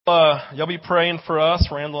Y'all be praying for us.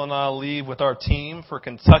 Randall and I leave with our team for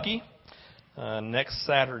Kentucky next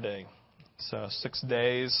Saturday. So 6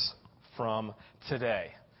 days from today.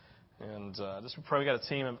 And just pray we got a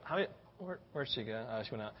team. Where'd she go?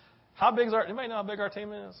 She went out. How big is anybody know how big our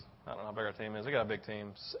team is? I don't know how big our team is. We got a big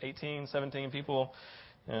team. 18, 17 people.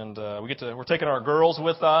 And we're taking our girls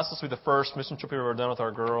with us. This will be the first mission trip we've ever done with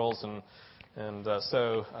our girls. And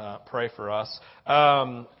so pray for us.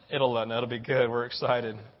 It'll be good. We're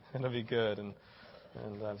excited. It'll be good. And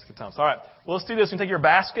it's good times. All right. Well, let's do this. You can take your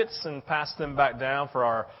baskets and pass them back down for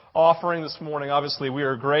our offering this morning. Obviously, we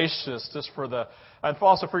are gracious just and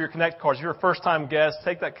also for your Connect cards. If you're a first-time guest,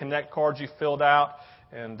 take that Connect card you filled out,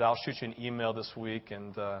 and I'll shoot you an email this week.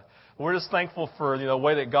 And we're just thankful for the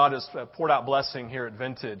way that God has poured out blessing here at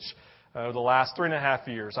Vintage over the last 3.5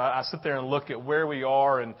 years. I sit there and look at where we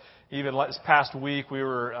are, and even this past week, we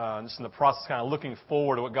were just in the process kind of looking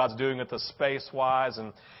forward to what God's doing with us space-wise.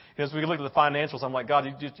 And as we look at the financials, I'm like, God,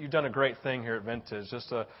 you've done a great thing here at Vintage,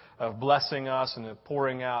 just of blessing us and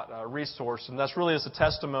pouring out resource. And that's really just a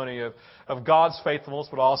testimony of God's faithfulness,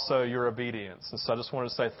 but also your obedience. And so I just wanted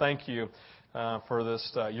to say thank you for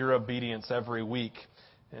this, your obedience every week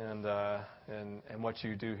and what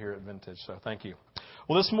you do here at Vintage. So thank you.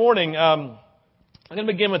 Well, this morning, I'm going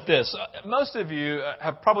to begin with this. Most of you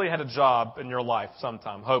have probably had a job in your life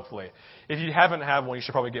sometime, hopefully. If you haven't had one, you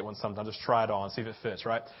should probably get one sometime. Just try it on, see if it fits,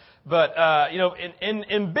 right? But,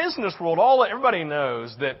 in business world, everybody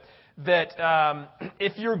knows that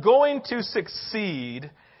if you're going to succeed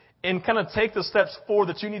and kind of take the steps forward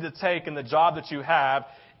that you need to take in the job that you have,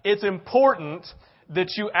 it's important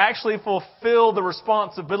that you actually fulfill the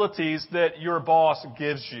responsibilities that your boss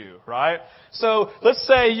gives you, right? So let's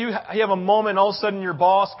say you have a moment, all of a sudden your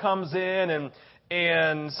boss comes in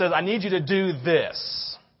and says, I need you to do this.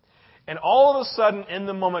 And all of a sudden, in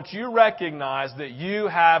the moment, you recognize that you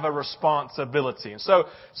have a responsibility. So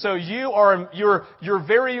you're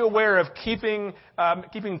very aware of keeping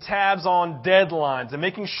tabs on deadlines and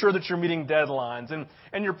making sure that you're meeting deadlines.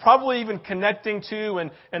 And you're probably even connecting to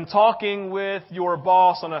and talking with your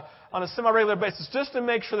boss on a semi-regular basis just to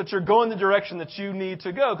make sure that you're going the direction that you need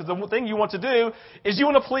to go. Because the thing you want to do is you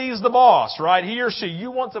want to please the boss, right? He or she, you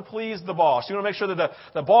want to please the boss. You want to make sure that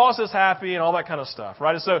the boss is happy and all that kind of stuff,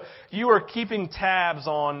 right? And so you are keeping tabs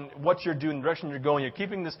on what you're doing, the direction you're going.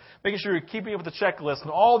 You're making sure you're keeping up with the checklist and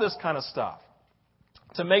all this kind of stuff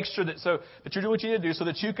to make sure that you're doing what you need to do so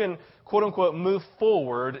that you can, quote unquote, move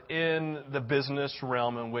forward in the business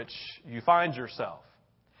realm in which you find yourself.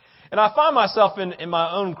 And I find myself in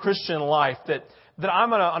my own Christian life that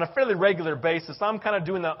I'm on a fairly regular basis. I'm kind of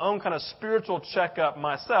doing that own kind of spiritual checkup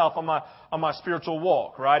myself on my spiritual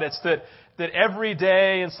walk, right? It's that every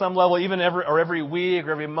day in some level, even every week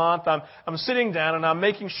or every month, I'm sitting down and I'm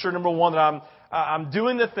making sure, number one, that I'm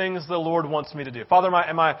doing the things the Lord wants me to do. Father,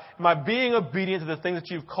 am I being obedient to the things that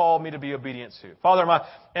you've called me to be obedient to? Father,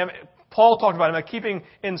 Paul talked about, am I keeping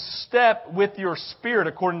in step with your Spirit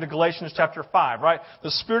according to Galatians chapter 5, right?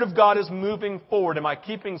 The Spirit of God is moving forward. Am I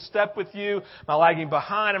keeping step with you? Am I lagging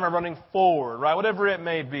behind? Am I running forward, right? Whatever it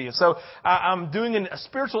may be. So I'm doing a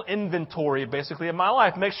spiritual inventory, basically, of my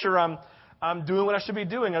life. Make sure I'm doing what I should be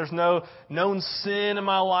doing. There's no known sin in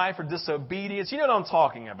my life or disobedience. You know what I'm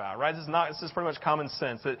talking about, right? This is pretty much common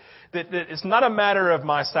sense. That it's not a matter of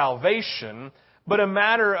my salvation, but a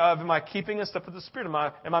matter of, am I keeping in step with the Spirit?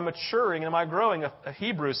 Am I maturing? Am I growing?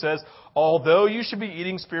 Hebrew says, although you should be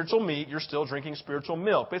eating spiritual meat, you're still drinking spiritual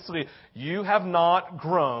milk. Basically, you have not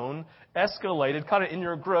grown, escalated kind of in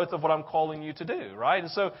your growth of what I'm calling you to do, right?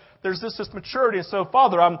 And so there's this maturity. And so,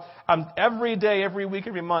 Father, I'm every day, every week,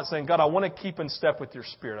 every month saying, God, I want to keep in step with your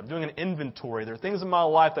Spirit. I'm doing an inventory. There are things in my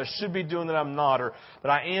life that I should be doing that I'm not, or that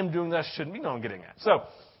I am doing that I shouldn't be. You know what I'm getting at. So,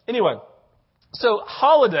 anyway. So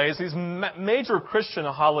holidays, these major Christian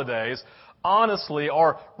holidays, honestly,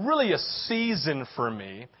 are really a season for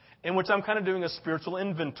me in which I'm kind of doing a spiritual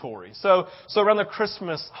inventory. So around the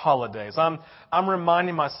Christmas holidays, I'm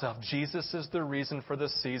reminding myself, Jesus is the reason for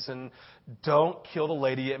this season. Don't kill the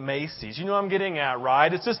lady at Macy's. You know what I'm getting at,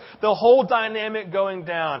 right? It's just the whole dynamic going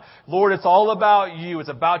down. Lord, it's all about you. It's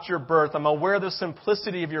about your birth. I'm aware of the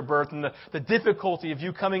simplicity of your birth and the difficulty of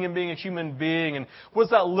you coming and being a human being. And what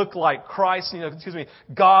does that look like? Christ,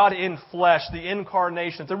 God in flesh, the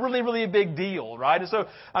incarnation. It's a really, really big deal, right? And so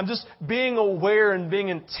I'm just being aware and being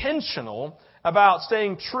intentional about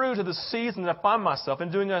staying true to the season that I find myself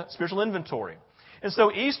in, doing a spiritual inventory. And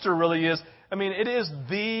so Easter really is, it is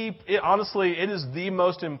the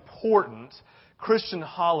most important Christian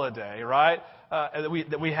holiday, right?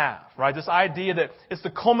 that we have, right? This idea that it's the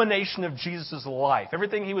culmination of Jesus' life.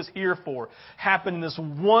 Everything He was here for happened in this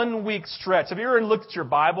 1 week stretch. Have you ever looked at your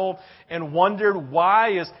Bible and wondered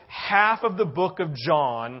why is half of the book of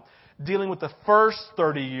John dealing with the first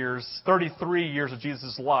 33 years of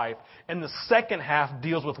Jesus' life, and the second half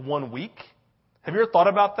deals with 1 week? Have you ever thought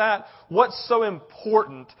about that? What's so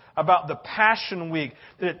important about the Passion Week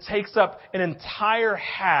that it takes up an entire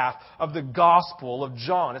half of the Gospel of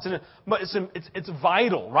John? It's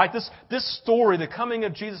vital, right? This story, the coming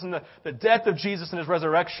of Jesus and the death of Jesus and His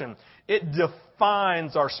resurrection, it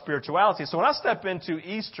defines our spirituality. So when I step into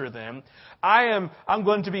Easter then, I'm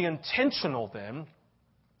going to be intentional then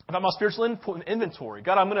about my spiritual inventory.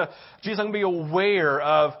 God, Jesus, I'm going to be aware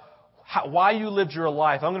of why you lived your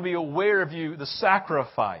life. I'm going to be aware of the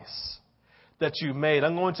sacrifice that you made.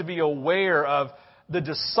 I'm going to be aware of the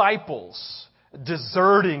disciples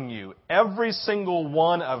deserting you. Every single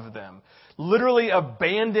one of them. Literally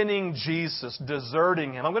abandoning Jesus,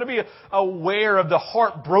 deserting Him. I'm going to be aware of the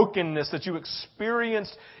heartbrokenness that you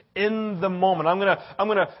experienced in the moment. I'm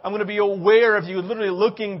going to be aware of you literally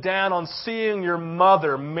looking down on seeing your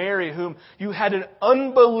mother, Mary, whom you had an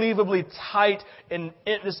unbelievably tight and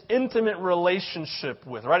this intimate relationship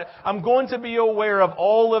with, right? I'm going to be aware of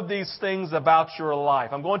all of these things about your life.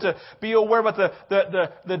 I'm going to be aware about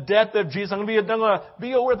the death of Jesus. I'm going to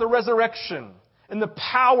be aware of the resurrection and the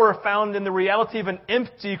power found in the reality of an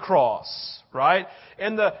empty cross. Right?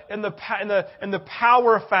 And the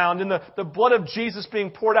power found in the blood of Jesus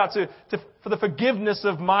being poured out for the forgiveness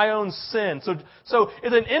of my own sin. So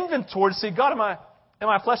it's an inventory to see, God, am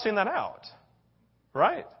I fleshing that out?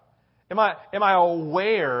 Right? Am I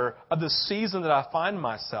aware of the season that I find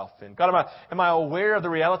myself in? God, am I aware of the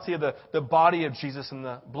reality of the body of Jesus and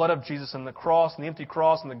the blood of Jesus and the cross and the empty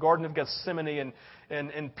cross and the Garden of Gethsemane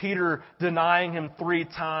and Peter denying Him 3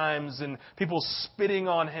 times and people spitting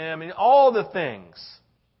on Him and all the things?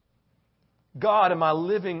 God, am I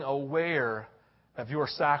living aware of your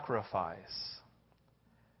sacrifice?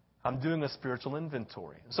 I'm doing a spiritual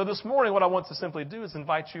inventory. So this morning what I want to simply do is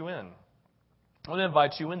invite you in. I want to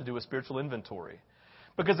invite you in to do a spiritual inventory.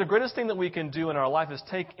 Because the greatest thing that we can do in our life is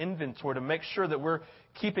take inventory to make sure that we're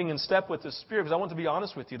keeping in step with the Spirit. Because I want to be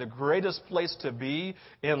honest with you, the greatest place to be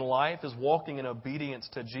in life is walking in obedience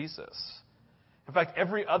to Jesus. In fact,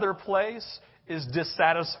 every other place is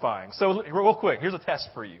dissatisfying. So real quick, here's a test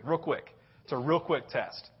for you. Real quick. It's a real quick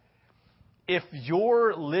test. If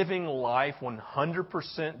you're living life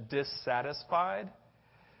 100% dissatisfied,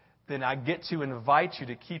 then I get to invite you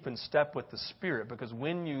to keep in step with the Spirit. Because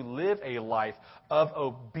when you live a life of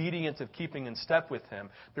obedience, of keeping in step with Him,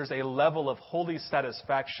 there's a level of holy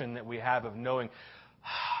satisfaction that we have of knowing,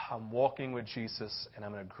 I'm walking with Jesus and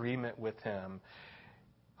I'm in agreement with Him.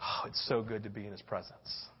 Oh, it's so good to be in His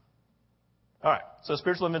presence. All right, so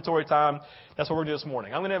spiritual inventory time. That's what we're doing this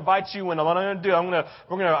morning. I'm going to invite you in. What I'm going to do, I'm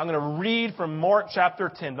going to read from Mark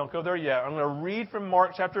chapter 10. Don't go there yet. I'm going to read from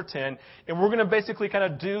Mark chapter 10, and we're going to basically kind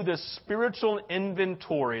of do this spiritual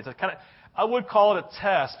inventory. It's a kind of, I would call it a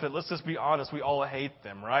test, but let's just be honest, we all hate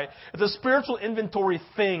them, right? It's a spiritual inventory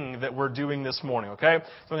thing that we're doing this morning, okay?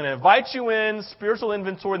 So I'm going to invite you in, spiritual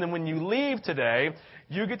inventory, and then when you leave today,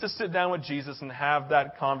 you get to sit down with Jesus and have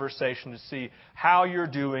that conversation to see how you're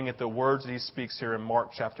doing at the words that He speaks here in Mark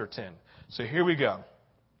chapter 10. So here we go.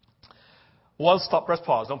 Well, stop, press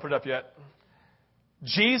pause. Don't put it up yet.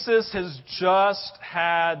 Jesus has just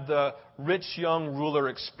had the rich young ruler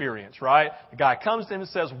experience, right? The guy comes to him and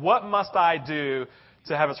says, what must I do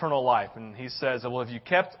to have eternal life? And he says, well, have you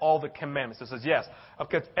kept all the commandments? He says, yes, I've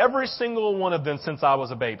kept every single one of them since I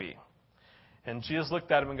was a baby. And Jesus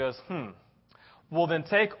looked at him and goes, well, then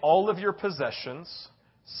take all of your possessions,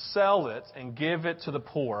 sell it, and give it to the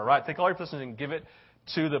poor, right? Take all your possessions and give it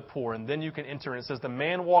to the poor, and then you can enter. And it says, the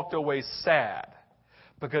man walked away sad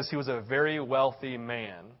because he was a very wealthy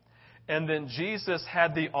man. And then Jesus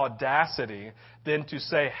had the audacity then to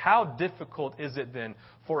say, how difficult is it then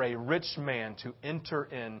for a rich man to enter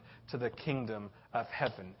into the kingdom of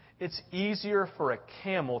heaven? It's easier for a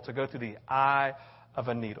camel to go through the eye of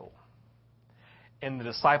a And the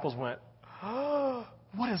disciples went, oh,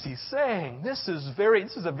 what is he saying? This is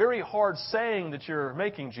a very hard saying that you're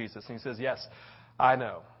making, Jesus. And he says, yes, I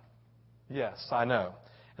know. Yes, I know.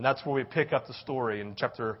 And that's where we pick up the story in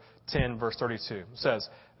chapter 10, verse 32. It says,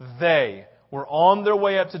 they were on their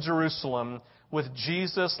way up to Jerusalem with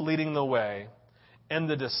Jesus leading the way, and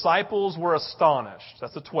the disciples were astonished.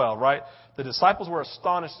 That's the 12, right? The disciples were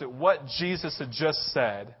astonished at what Jesus had just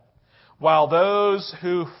said, while those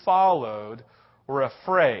who followed were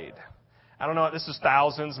afraid. I don't know, this is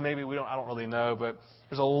thousands, maybe I don't really know, but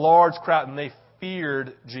there's a large crowd and they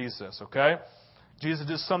feared Jesus, okay? Jesus had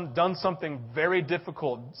just done something very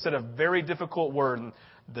difficult, said a very difficult word, and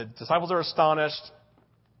the disciples are astonished,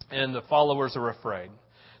 and the followers are afraid.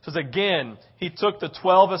 It says again, he took the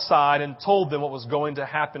 12 aside and told them what was going to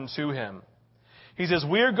happen to him. He says,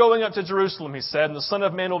 "We are going up to Jerusalem," he said, "and the Son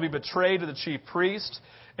of Man will be betrayed to the chief priests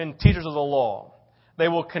and teachers of the law. They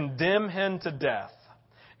will condemn him to death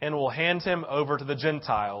and will hand him over to the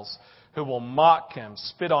Gentiles, who will mock him,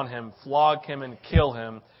 spit on him, flog him, and kill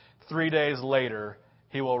him. 3 days later,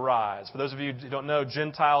 he will rise." For those of you who don't know,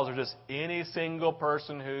 Gentiles are just any single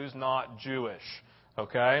person who's not Jewish.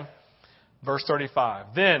 Okay? Verse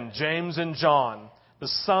 35. "Then James and John, the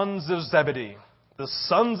sons of Zebedee, the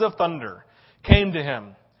sons of thunder, came to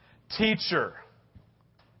him. 'Teacher,'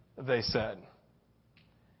 they said,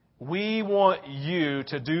 'we want you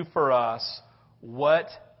to do for us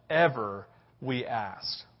whatever we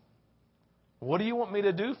asked.'" "What do you want me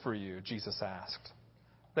to do for you?" Jesus asked.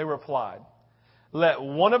 They replied, "Let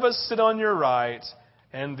one of us sit on your right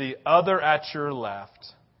and the other at your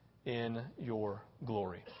left in your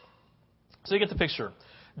glory." So you get the picture.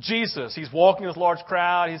 Jesus, he's walking this large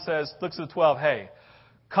crowd. He says, looks at the 12, "Hey,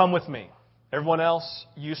 come with me. Everyone else,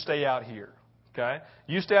 you stay out here." Okay?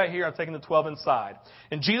 "You stay out here. I'm taking the 12 inside."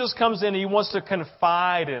 And Jesus comes in and he wants to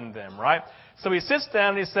confide in them, right? So he sits down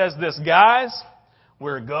and he says this, "Guys,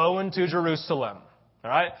 we're going to Jerusalem." All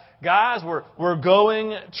right? "Guys, we're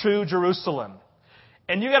going to Jerusalem."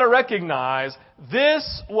 And you got to recognize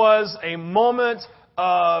this was a moment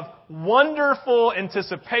of wonderful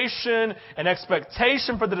anticipation and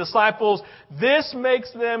expectation for the disciples. This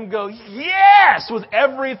makes them go, "Yes!" with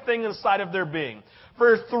everything inside of their being.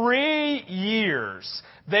 For 3 years,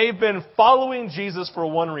 they've been following Jesus for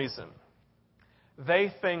one reason. They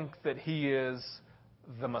think that he is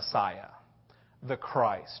the Messiah, the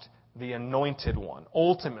Christ, the anointed one.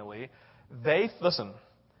 Ultimately, they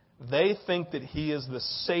think that he is the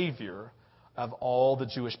Savior of all the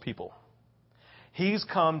Jewish people. He's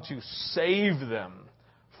come to save them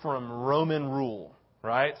from Roman rule,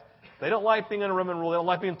 right? They don't like being under Roman rule. They don't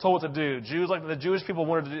like being told what to do. Jews, like the Jewish people,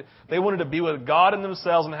 wanted to be with God in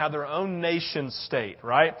themselves and have their own nation state,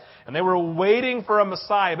 right? And they were waiting for a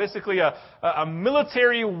Messiah, basically a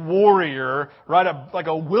military warrior, right? Like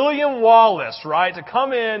a William Wallace, right? To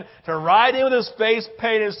come in, to ride in with his face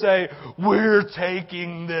painted and say, "We're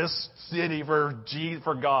taking this city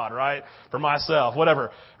for God, right? For myself, whatever,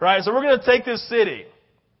 right? So we're going to take this city."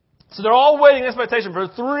 So they're all waiting in expectation for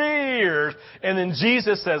 3 years. And then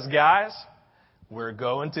Jesus says, "Guys, we're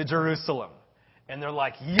going to Jerusalem." And they're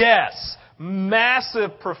like, "Yes!"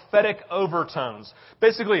 Massive prophetic overtones.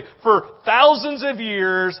 Basically, for thousands of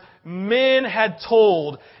years, men had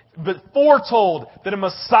foretold that a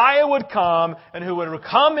Messiah would come and who would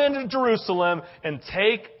come into Jerusalem and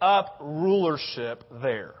take up rulership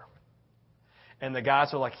there. And the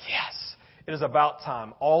guys are like, "Yes! It is about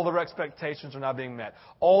time. All of our expectations are now being met.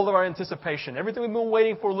 All of our anticipation, everything we've been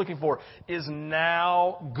waiting for, looking for, is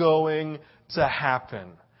now going to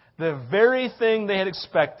happen." The very thing they had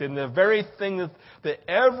expected, and the very thing that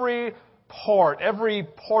every part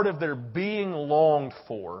of their being longed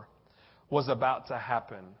for was about to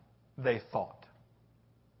happen, they thought.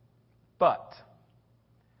 But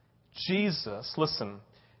Jesus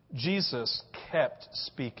kept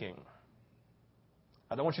speaking.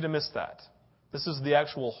 I don't want you to miss that. This is the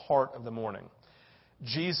actual heart of the morning.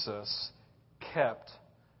 Jesus kept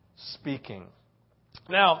speaking.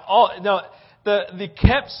 Now, the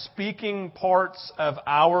kept speaking parts of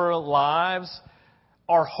our lives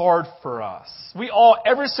are hard for us.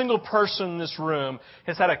 Every single person in this room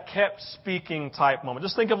has had a kept speaking type moment.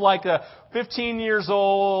 Just think of like a 15 years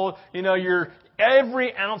old,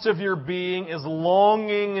 every ounce of your being is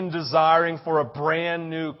longing and desiring for a brand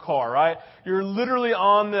new car, right? You're literally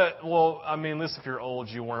on at least if you're old,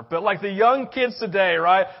 you weren't. But like the young kids today,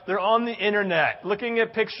 right? They're on the internet looking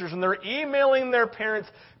at pictures and they're emailing their parents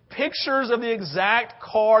pictures of the exact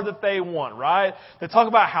car that they want, right? They talk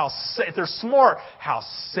about if they're smart, how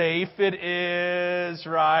safe it is,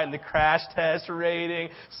 right? And the crash test rating,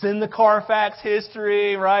 send the Carfax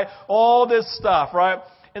history, right? All this stuff, right?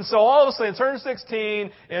 And so all of a sudden, turn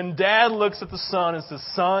 16, and Dad looks at the son and says,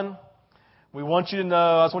 "Son, I just want you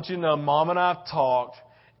to know, Mom and I have talked,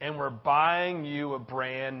 and we're buying you a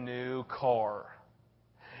brand new car."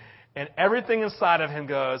 And everything inside of him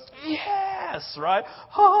goes, "Yes," right?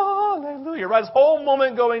 Hallelujah, right? This whole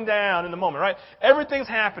moment going down in the moment, right? Everything's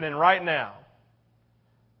happening right now.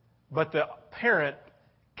 But the parent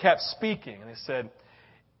kept speaking, and he said,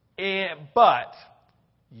 "But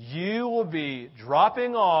you will be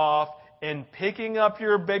dropping off in picking up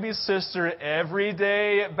your baby sister every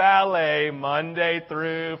day at ballet, Monday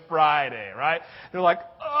through Friday, right? They're like,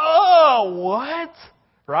 oh, what?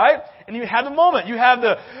 Right? And you have the moment. You have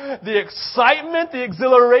the excitement, the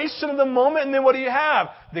exhilaration of the moment, and then what do you have?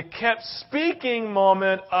 The kept speaking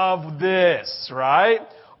moment of this, right?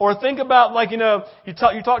 Or think about you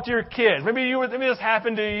talk to your kids. Maybe this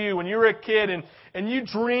happened to you when you were a kid and you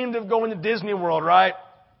dreamed of going to Disney World, right?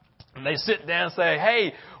 And they sit down and say,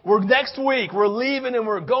 hey, next week, we're leaving and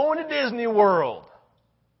we're going to Disney World.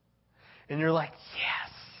 And you're like, yes.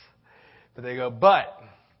 But they go, but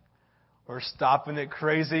we're stopping at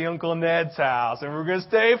crazy Uncle Ned's house and we're going to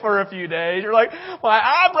stay for a few days. You're like, my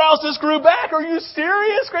eyebrows just grew back. Are you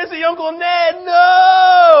serious? Crazy Uncle Ned?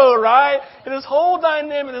 No! Right? And this whole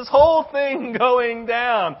dynamic, this whole thing going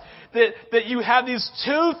down. That you have these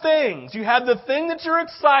two things. You have the thing that you're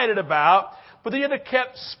excited about, but then you have the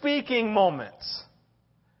kept speaking moments.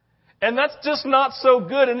 And that's just not so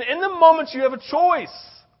good. And in the moments you have a choice.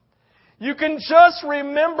 You can just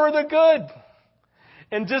remember the good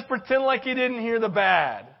and just pretend like you didn't hear the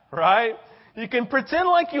bad, right? You can pretend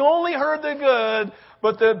like you only heard the good,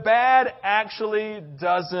 but the bad actually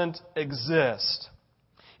doesn't exist.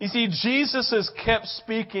 You see, Jesus' kept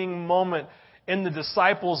speaking moment in the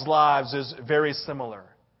disciples' lives is very similar.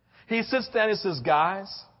 He sits down and says, guys,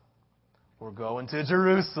 we're going to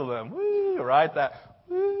Jerusalem. Woo, right? That,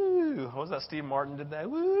 woo. What was that? Steve Martin did that.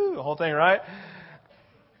 Woo, the whole thing, right?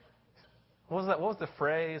 What was that? What was the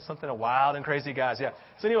phrase? Something of wild and crazy guys. Yeah.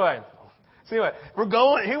 So anyway, we're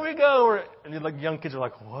going. Here we go. And young kids are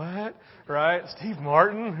like, what? Right? Steve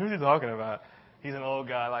Martin? Who's he talking about? He's an old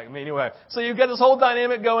guy like me. Anyway, so you've got this whole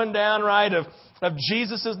dynamic going down, right? Of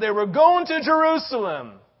Jesus is there. We're going to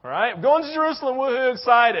Jerusalem, right? Going to Jerusalem. Woohoo!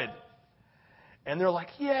 Excited. And they're like,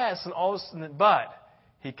 yes. And all of a sudden, but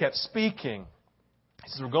he kept speaking. He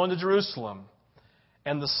says, we're going to Jerusalem,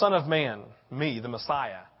 and the Son of Man, me, the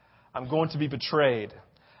Messiah, I'm going to be betrayed.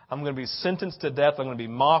 I'm going to be sentenced to death. I'm going to be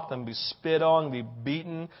mocked. I'm going to be spit on. I'm going to be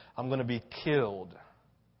beaten. I'm going to be killed.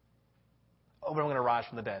 Oh, but I'm going to rise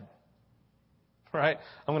from the dead. Right?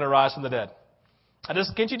 I'm going to rise from the dead.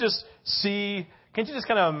 Can't you just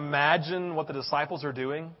kind of imagine what the disciples are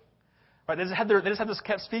doing? Right? They just had this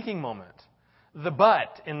kept speaking moment. The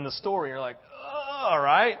but in the story, you're like, oh,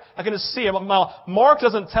 right? I can just see it. Now, Mark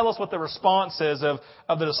doesn't tell us what the response is of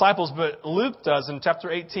the disciples, but Luke does in chapter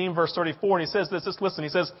 18, verse 34. And he says this, just listen, he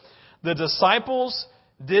says, the disciples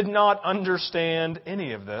did not understand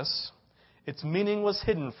any of this. Its meaning was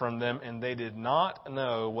hidden from them, and they did not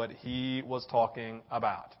know what he was talking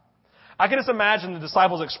about. I can just imagine the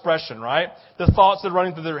disciples' expression, right? The thoughts that are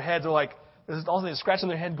running through their heads are like, they're scratching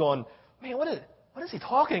their head going, man, what is he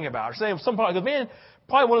talking about? Or saying,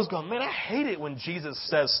 probably one of us going, man, I hate it when Jesus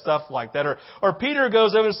says stuff like that. Or Peter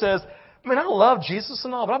goes over and says, man, I love Jesus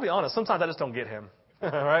and all, but I'll be honest, sometimes I just don't get him.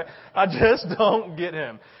 Right? I just don't get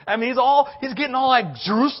him. I mean, he's getting all like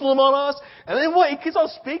Jerusalem on us. And then what? He keeps on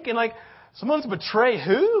speaking like, someone's betray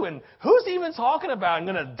who? And who's he even talking about? I'm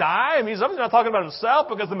going to die? I mean, he's obviously not talking about himself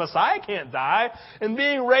because the Messiah can't die. And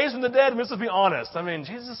being raised from the dead, let's just be honest. I mean,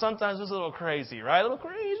 Jesus sometimes is a little crazy, right? A little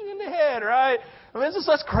crazy in the head, right? I mean,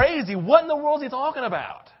 that's crazy. What in the world is he talking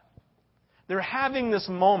about? They're having this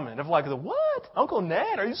moment of like, what? Uncle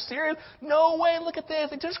Ned? Are you serious? No way. Look at this.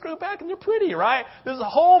 They just grew back and they're pretty, right? There's a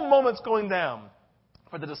whole moment's going down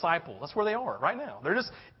for the disciples. That's where they are right now. They're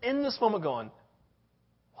just in this moment going,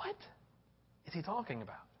 what is he talking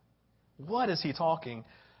about? What is he talking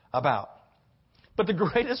about? But the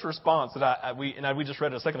greatest response that we just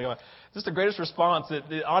read it a second ago, just the greatest response that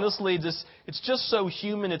honestly it's just so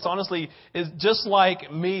human. It's honestly is just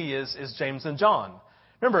like me is James and John.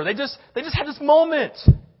 Remember, they just had this moment.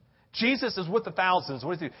 Jesus is with the thousands.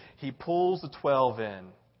 What does he do? He pulls the 12 in.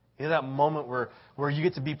 You know that moment where you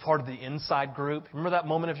get to be part of the inside group? Remember that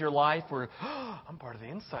moment of your life where, I'm part of the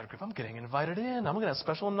inside group. I'm getting invited in. I'm going to have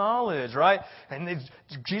special knowledge, right? And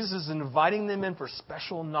Jesus is inviting them in for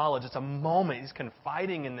special knowledge. It's a moment. He's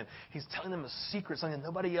confiding in them. He's telling them a secret, something that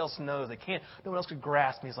nobody else knows. No one else could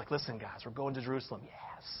grasp me. He's like, listen, guys, we're going to Jerusalem.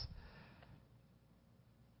 Yes.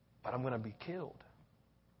 But I'm going to be killed.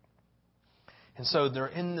 And so they're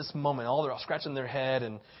in this moment. They're all scratching their head,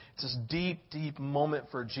 and it's this deep, deep moment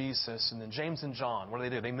for Jesus. And then James and John, what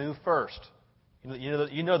do? They move first.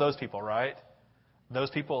 You know those people, right? Those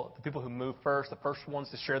people, the people who move first, the first ones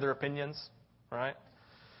to share their opinions, right?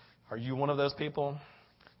 Are you one of those people?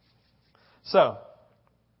 So,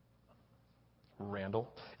 Randall.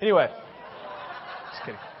 Anyway,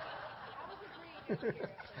 just kidding.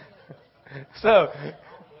 So.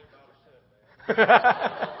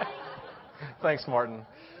 Thanks, Martin.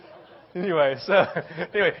 Anyway,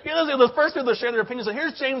 those first people that share their opinions. So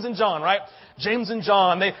here's James and John, right? James and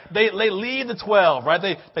John, they lead the 12,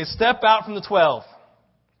 right? They step out from the 12.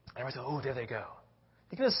 Everybody says, oh, there they go.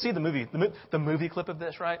 You can just see the movie clip of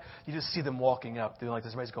this, right? You just see them walking up, doing like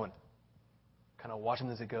this. Everybody's going, kind of watching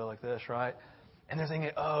as they go like this, right? And they're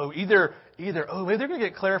thinking, maybe they're going to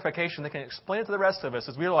get clarification. They can explain it to the rest of us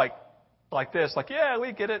as we're like this, like, yeah,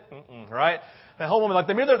 we get it, right? The whole moment, like,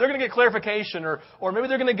 maybe they're going to get clarification, or maybe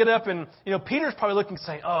they're going to get up and, Peter's probably looking,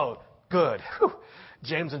 saying, oh, good. Whew.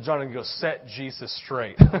 James and John are going to go set Jesus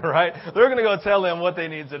straight, right? They're going to go tell them what they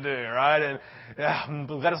need to do, right? And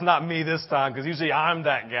that is not me this time, because usually I'm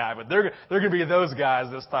that guy, but they're going to be those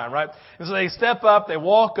guys this time, right? And so they step up, they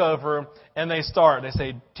walk over, and they start. They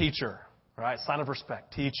say, teacher, right? Sign of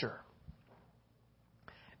respect, teacher.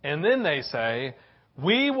 And then they say,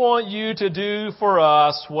 we want you to do for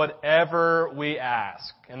us whatever we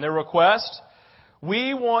ask. And their request,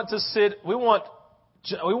 I want to sit on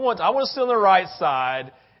the right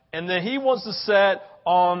side, and then he wants to sit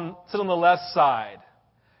on the left side.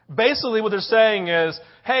 Basically what they're saying is,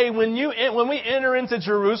 hey, when we enter into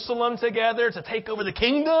Jerusalem together to take over the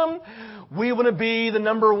kingdom, we want to be the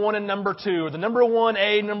number 1 and number 2, or the number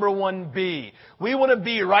 1A, number 1B. We want to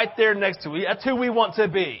be right there next to you. That's who we want to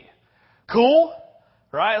be. Cool?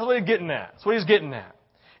 Right? That's what he's getting at. That's what he's getting at.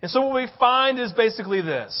 And so what we find is basically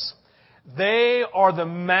this. They are the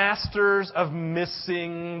masters of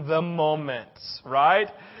missing the moment, right?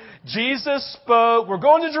 Jesus spoke, we're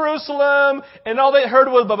going to Jerusalem, and all they heard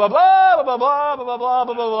was blah, blah, blah, blah, blah, blah, blah, blah,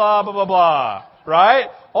 blah, blah, blah, blah, blah, right?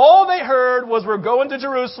 All they heard was we're going to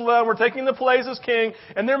Jerusalem, we're taking the place as king,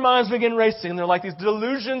 and their minds begin racing. They're like these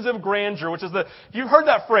delusions of grandeur, which is you've heard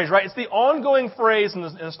that phrase, right? It's the ongoing phrase in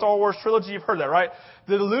the Star Wars trilogy. You've heard that, right?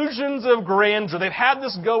 The delusions of grandeur. They've had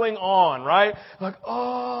this going on, right? Like,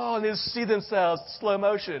 and they see themselves, slow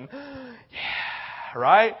motion. Yeah,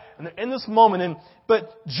 right? And they're in this moment,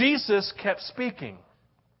 but Jesus kept speaking.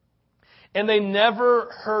 And they never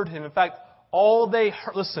heard him. In fact, all they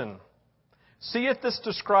heard, listen, see if this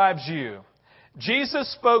describes you.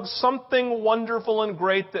 Jesus spoke something wonderful and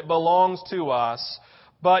great that belongs to us,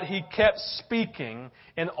 but he kept speaking,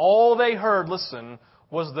 and all they heard, listen,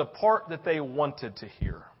 was the part that they wanted to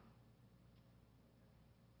hear.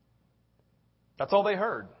 That's all they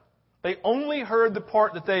heard. They only heard the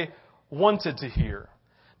part that they wanted to hear.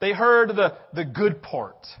 They heard the good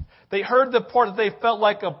part. They heard the part that they felt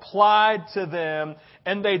like applied to them,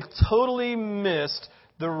 and they totally missed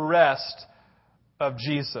the rest of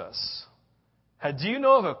Jesus. Do you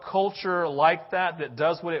know of a culture like that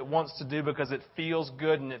does what it wants to do because it feels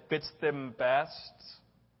good and it fits them best?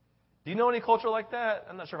 Do you know any culture like that?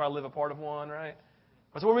 I'm not sure if I live a part of one, right?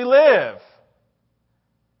 That's where we live.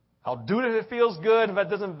 I'll do it if it feels good. If that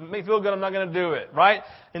doesn't make me feel good, I'm not going to do it, right?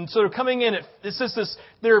 And so they're coming in. It's just this.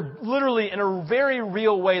 They're literally, in a very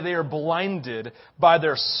real way, they are blinded by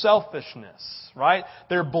their selfishness, right?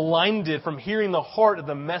 They're blinded from hearing the heart of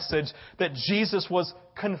the message that Jesus was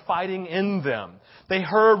confiding in them. They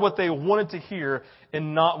heard what they wanted to hear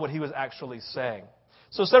and not what he was actually saying.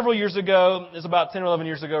 So several years ago, it was about 10 or 11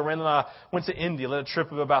 years ago, Randall and I went to India, led a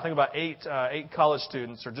trip of about eight college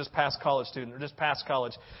students, or just past college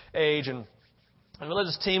age, and the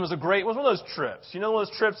religious team was one of those trips. You know, one of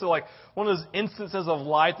those trips that one of those instances of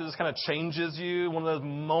life that just kind of changes you, one of those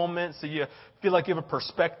moments that you feel like you have a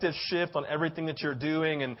perspective shift on everything that you're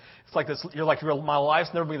doing, and it's like this. My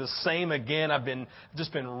life's never been the same again. I've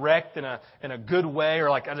just been wrecked in a good way,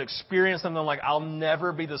 or I've experienced something like I'll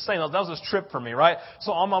never be the same. That was this trip for me, right?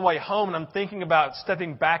 So on my way home, and I'm thinking about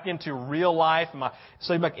stepping back into real life,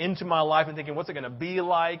 stepping back into my life, and thinking, what's it going to be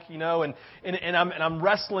like, and I'm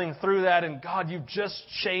wrestling through that, and God, you've just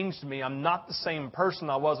changed me. I'm not the same person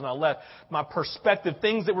I was when I left. My perspective,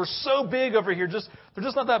 things that were so big over here, they're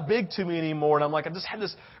just not that big to me anymore. And I just had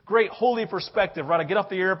this great holy perspective, right? I get off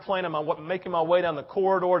the airplane, I'm making my way down the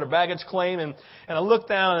corridor to baggage claim, and I look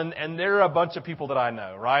down, and there are a bunch of people that I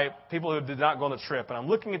know, right? People who did not go on the trip. And I'm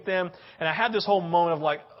looking at them, and I had this whole moment of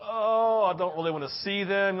I don't really want to see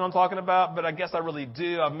them, you know what I'm talking about? But I guess I really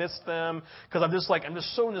do. I miss them, because I'm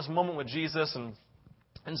just so in this moment with Jesus,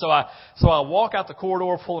 and so I walk out the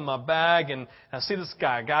corridor, pulling my bag, and I see this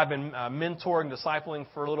guy I've been mentoring, discipling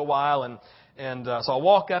for a little while, and so I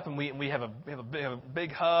walk up, and we have a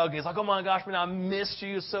big hug. He's like, "Oh my gosh, man, I missed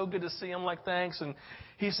you. It's so good to see you." I'm like, "Thanks." And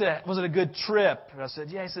he said, "Was it a good trip?" And I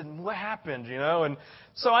said, "Yeah." He said, "What happened?" And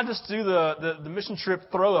so I just do the mission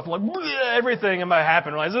trip throw up. I'm like, everything about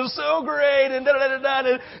happened. Right? It was so great, and and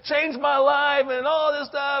it changed my life, and all this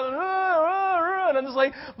stuff, and And I'm just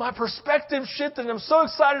like, my perspective shifted, and I'm so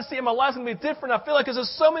excited to see it. My life's going to be different. I feel like there's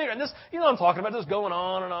just so many, and this, you know what I'm talking about, just going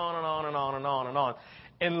on and on and on and on and on and on.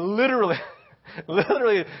 And literally,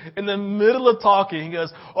 in the middle of talking, he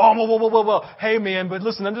goes, oh, well, hey, man, but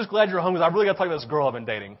listen, I'm just glad you're home because I really got to talk about this girl I've been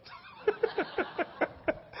dating.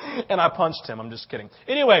 And I punched him. I'm just kidding.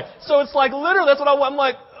 Anyway, so it's like literally that's what I'm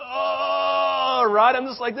like, oh, right? I'm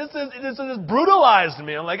just like, this brutalized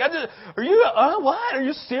me. I'm like, are you, what? Are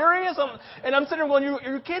you serious? And I'm sitting there going,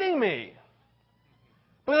 you're kidding me.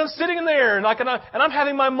 But I'm sitting in there and I'm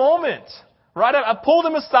having my moment. Right? I pulled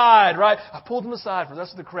him aside, right? I pulled him aside for the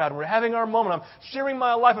rest of the crowd. And we're having our moment. I'm sharing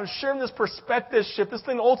my life. I'm sharing this perspective shift. This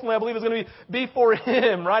thing ultimately I believe is going to be for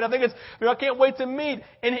him, right? I think it's, I can't wait to meet.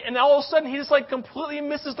 And all of a sudden he just like completely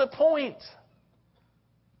misses the point.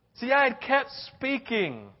 See, I had kept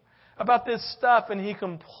speaking about this stuff and he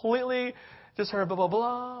completely just heard blah, blah,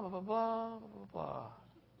 blah, blah, blah, blah, blah, blah.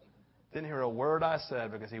 Didn't hear a word I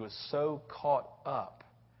said because he was so caught up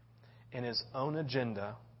in his own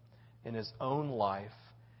agenda, in his own life,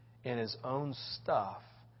 in his own stuff,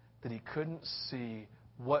 that he couldn't see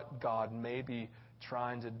what God may be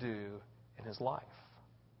trying to do in his life.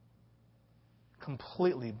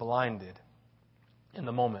 Completely blinded in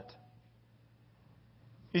the moment.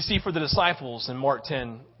 You see, for the disciples in Mark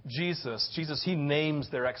 10, Jesus, he names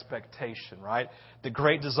their expectation, right? The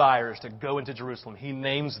great desire is to go into Jerusalem. He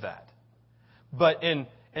names that. But in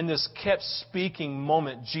this kept speaking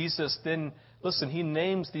moment, Jesus then, listen, he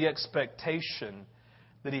names the expectation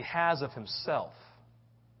that he has of himself.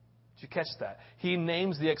 Did you catch that? He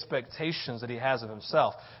names the expectations that he has of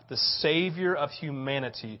himself. The Savior of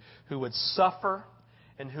humanity who would suffer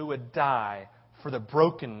and who would die for the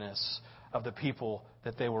brokenness of the people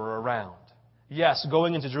that they were around. Yes,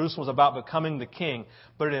 going into Jerusalem was about becoming the king,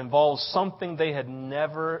 but it involves something they had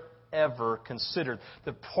never, ever considered.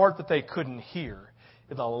 The part that they couldn't hear.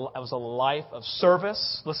 It was a life of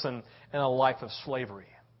service, listen, and a life of slavery.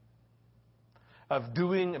 Of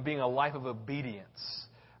being a life of obedience,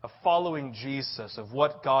 of following Jesus, of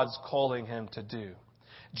what God's calling him to do.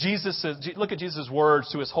 Look at Jesus' words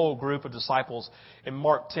to his whole group of disciples in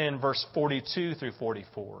Mark 10, verse 42 through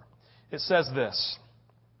 44. It says this,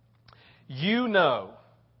 You know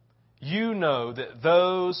that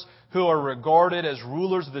those who are regarded as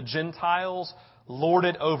rulers of the Gentiles lord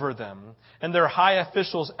it over them, and their high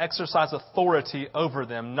officials exercise authority over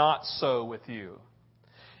them. Not so with you.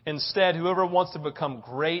 Instead, whoever wants to become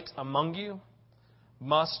great among you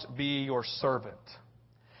must be your servant.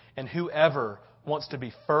 And whoever wants to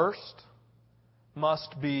be first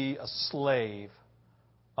must be a slave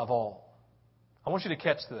of all. I want you to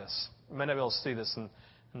catch this. You may not be able to see this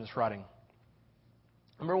in this writing.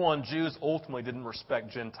 Number one, Jews ultimately didn't respect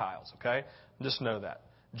Gentiles, okay? Just know that.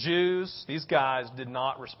 Jews, these guys did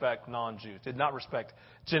not respect non-Jews, did not respect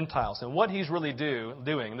Gentiles. And what he's really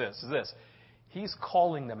doing is this. He's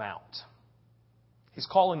calling them out. He's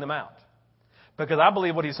calling them out. Because I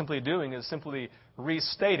believe what he's simply doing is simply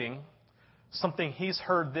restating something he's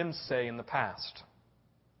heard them say in the past.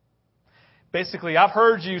 Basically, I've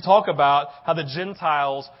heard you talk about how the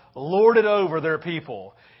Gentiles lorded over their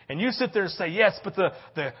people. And you sit there and say, yes, but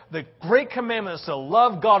the great commandment is to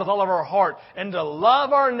love God with all of our heart and to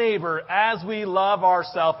love our neighbor as we love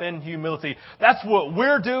ourselves in humility. That's what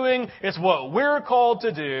we're doing. It's what we're called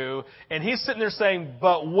to do. And he's sitting there saying,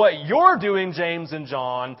 but what you're doing, James and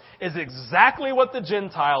John, is exactly what the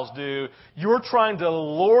Gentiles do. You're trying to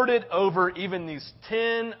lord it over even these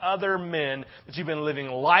 10 other men that you've been living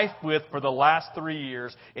life with for the last 3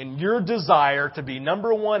 years in your desire to be number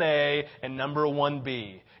 1A and number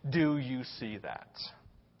 1B. Do you see that?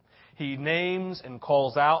 He names and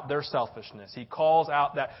calls out their selfishness. He calls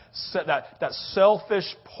out that selfish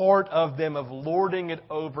part of them of lording it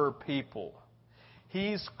over people.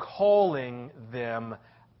 He's calling them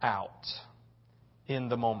out in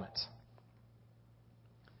the moment.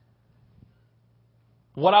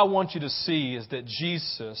 What I want you to see is that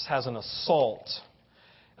Jesus has an assault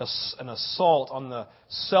on the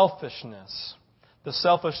selfishness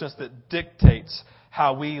that dictates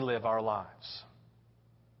how we live our lives.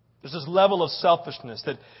 There's this level of selfishness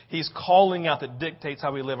that he's calling out that dictates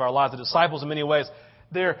how we live our lives. The disciples, in many ways,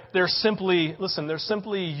 they're simply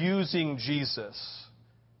using Jesus.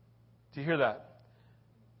 Do you hear that?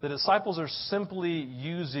 The disciples are simply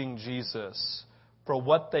using Jesus for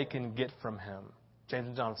what they can get from him. James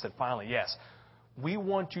and John said, finally, yes, we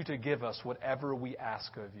want you to give us whatever we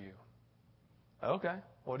ask of you. Okay,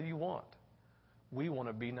 what do you want? We want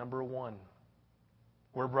to be number 1.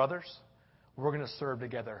 We're brothers. We're going to serve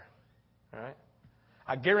together. All right?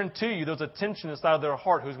 I guarantee you there's a tension inside of their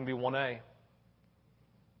heart who's going to be 1A.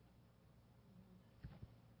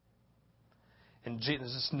 And Jesus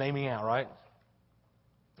is naming out, right?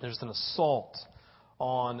 There's an assault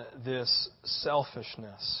on this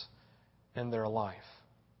selfishness in their life.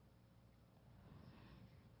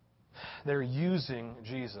 They're using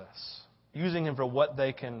Jesus, using Him for what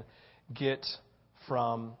they can get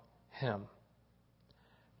from Him.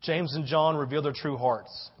 James and John reveal their true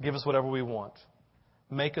hearts. Give us whatever we want.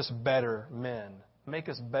 Make us better men. Make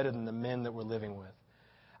us better than the men that we're living with.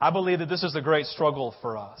 I believe that this is a great struggle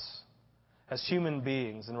for us as human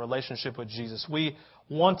beings in relationship with Jesus. We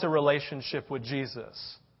want a relationship with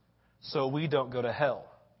Jesus so we don't go to hell.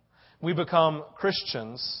 We become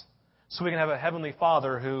Christians so we can have a Heavenly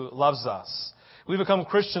Father who loves us. We become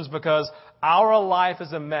Christians because our life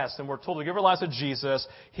is a mess and we're told to give our lives to Jesus,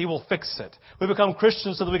 He will fix it. We become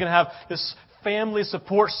Christians so that we can have this family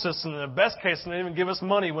support system. In the best case scenario, even give us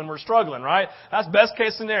money when we're struggling, right? That's best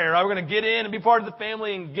case scenario, right? We're going to get in and be part of the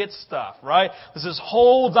family and get stuff, right? There's this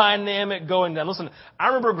whole dynamic going down. Listen, I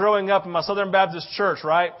remember growing up in my Southern Baptist church,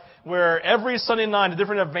 right? Where every Sunday night a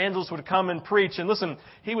different evangelist would come and preach. And listen,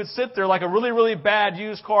 he would sit there like a really, really bad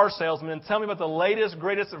used car salesman and tell me about the latest,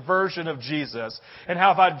 greatest version of Jesus. And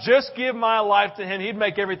how if I just give my life to Him, He'd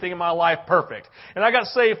make everything in my life perfect. And I got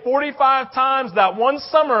saved 45 times that one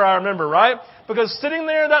summer, I remember, right? Because sitting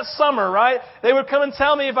there that summer, right, they would come and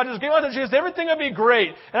tell me if I just gave my life to Jesus, everything would be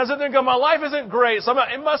great. And I sit there and go, my life isn't great, so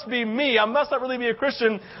it must be me. I must not really be a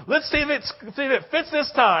Christian. Let's see if it fits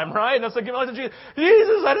this time, right? And I said, give my life to Jesus.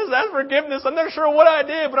 Jesus, I just asked forgiveness. I'm not sure what I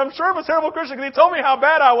did, but I'm sure I'm a terrible Christian because He told me how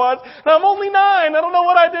bad I was. And I'm only 9. I don't know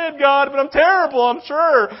what I did, God, but I'm terrible, I'm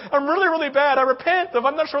sure. I'm really, really bad. I repent.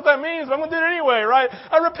 I'm not sure what that means, but I'm going to do it anyway, right?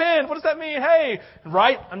 I repent. What does that mean? Hey,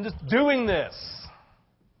 right? I'm just doing this.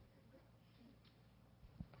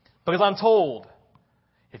 Because I'm told,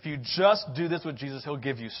 if you just do this with Jesus, He'll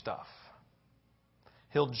give you stuff.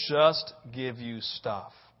 He'll just give you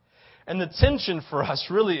stuff. And the tension for us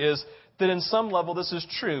really is that in some level this is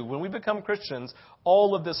true. When we become Christians,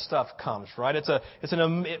 all of this stuff comes, right? It's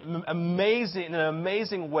an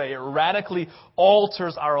amazing way. It radically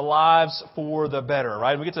alters our lives for the better,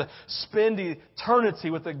 right? We get to spend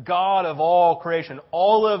eternity with the God of all creation.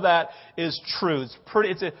 All of that is true.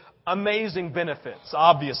 It's amazing benefits,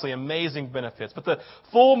 obviously amazing benefits. But the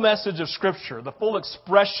full message of Scripture, the full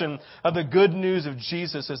expression of the good news of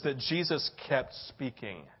Jesus is that Jesus kept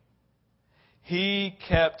speaking. He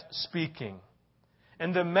kept speaking.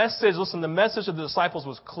 And the message of the disciples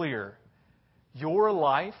was clear. Your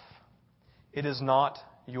life, it is not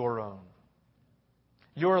your own.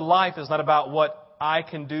 Your life is not about what I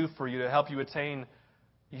can do for you to help you attain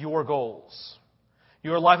your goals.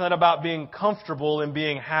 Your life is not about being comfortable and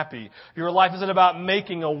being happy. Your life isn't about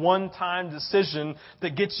making a one-time decision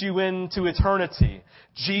that gets you into eternity.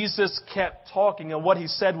 Jesus kept talking, and what He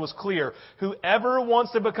said was clear. Whoever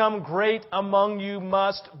wants to become great among you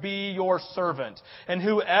must be your servant. And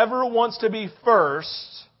whoever wants to be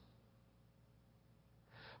first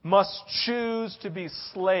must choose to be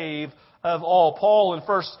slave of all. Paul in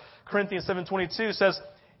 1 Corinthians 7:22 says,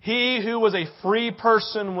 He who was a free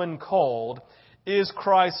person when called is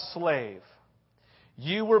Christ's slave.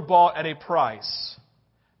 You were bought at a price.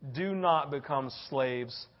 Do not become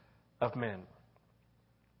slaves of men.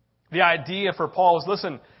 The idea for Paul is,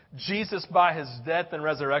 listen, Jesus by His death and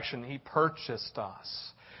resurrection, He purchased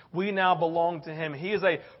us. We now belong to Him. He is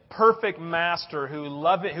a perfect master who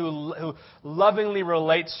lovingly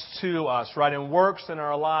relates to us, right, and works in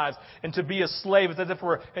our lives. And to be a slave is as if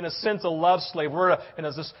we're, in a sense, a love slave. We're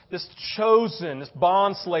this chosen, this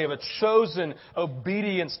bond slave, a chosen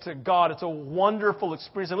obedience to God. It's a wonderful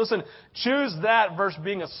experience. And listen, choose that versus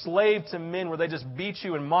being a slave to men where they just beat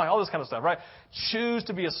you and mock, all this kind of stuff, right? Choose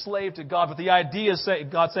to be a slave to God. But the idea is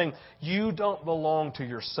God saying, you don't belong to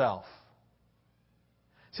yourself.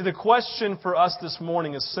 See, the question for us this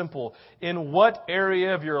morning is simple. In what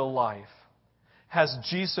area of your life has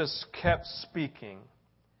Jesus kept speaking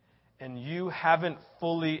and you haven't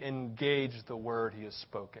fully engaged the word He has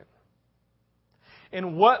spoken?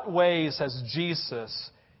 In what ways has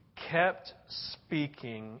Jesus kept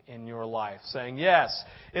speaking in your life? Saying, yes,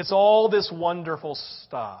 it's all this wonderful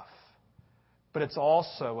stuff, but it's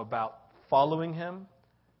also about following Him,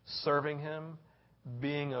 serving Him,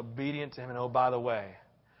 being obedient to Him. And oh, by the way,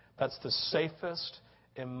 that's the safest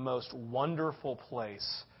and most wonderful place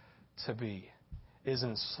to be, is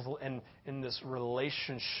in this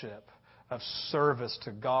relationship of service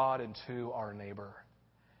to God and to our neighbor.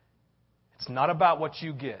 It's not about what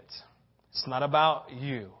you get. It's not about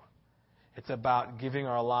you. It's about giving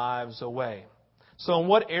our lives away. So in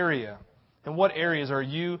what areas are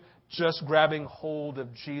you just grabbing hold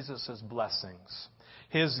of Jesus' blessings?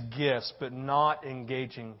 His gifts, but not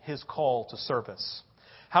engaging His call to service?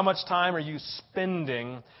 How much time are you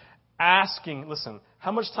spending asking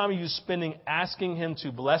Him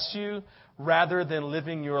to bless you rather than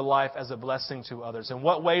living your life as a blessing to others? In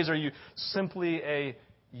what ways are you simply a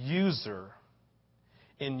user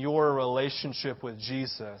in your relationship with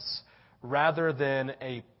Jesus rather than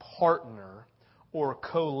a partner or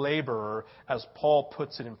co-laborer, as Paul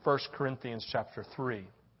puts it in 1 Corinthians chapter 3?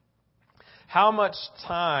 How much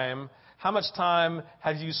time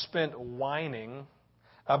have you spent whining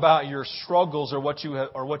about your struggles or what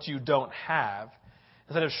you don't have,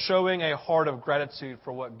 instead of showing a heart of gratitude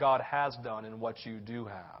for what God has done and what you do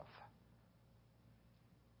have?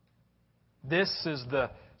 This is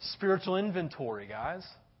the spiritual inventory, guys.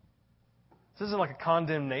 This isn't like a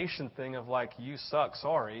condemnation thing of like, you suck,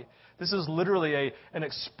 sorry. This is literally an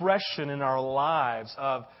expression in our lives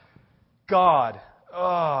of, God,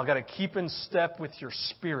 I've got to keep in step with your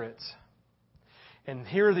Spirit. And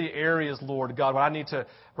here are the areas, Lord God, where I need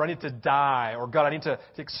to die, or God,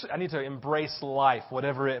 I need to embrace life,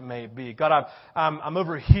 whatever it may be. God, I'm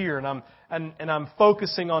over here, and I'm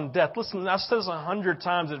focusing on death. Listen, I've said this 100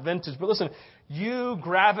 times at Vintage, but listen, you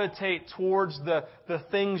gravitate towards the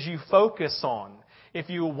things you focus on. If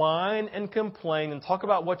you whine and complain and talk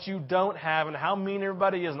about what you don't have and how mean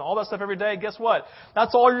everybody is and all that stuff every day, guess what?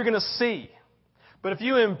 That's all you're going to see. But if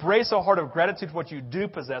you embrace a heart of gratitude for what you do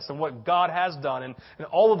possess and what God has done and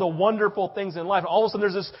all of the wonderful things in life, all of a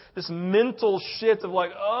sudden there's this mental shift of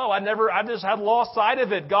like, I just had lost sight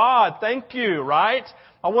of it. God, thank you, right?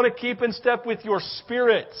 I want to keep in step with your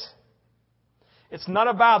Spirit. It's not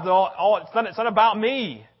about it's not about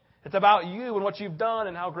me. It's about you and what you've done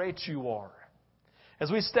and how great you are.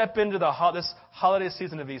 As we step into this holiday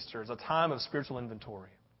season of Easter, it's a time of spiritual inventory.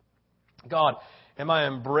 God, am I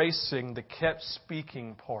embracing the kept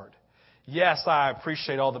speaking part? Yes, I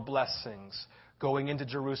appreciate all the blessings going into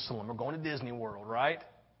Jerusalem or going to Disney World, right?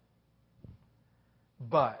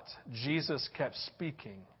 But Jesus kept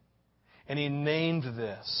speaking, and He named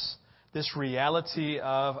this reality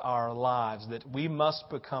of our lives, that we must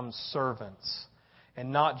become servants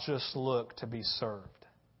and not just look to be served.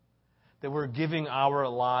 That we're giving our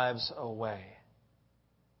lives away.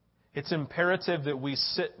 It's imperative that we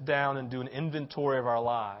sit down and do an inventory of our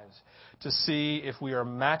lives to see if we are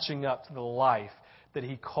matching up to the life that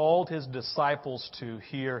He called His disciples to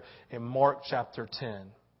here in Mark chapter 10.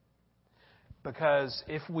 Because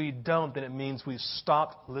if we don't, then it means we've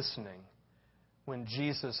stopped listening when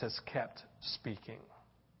Jesus has kept speaking.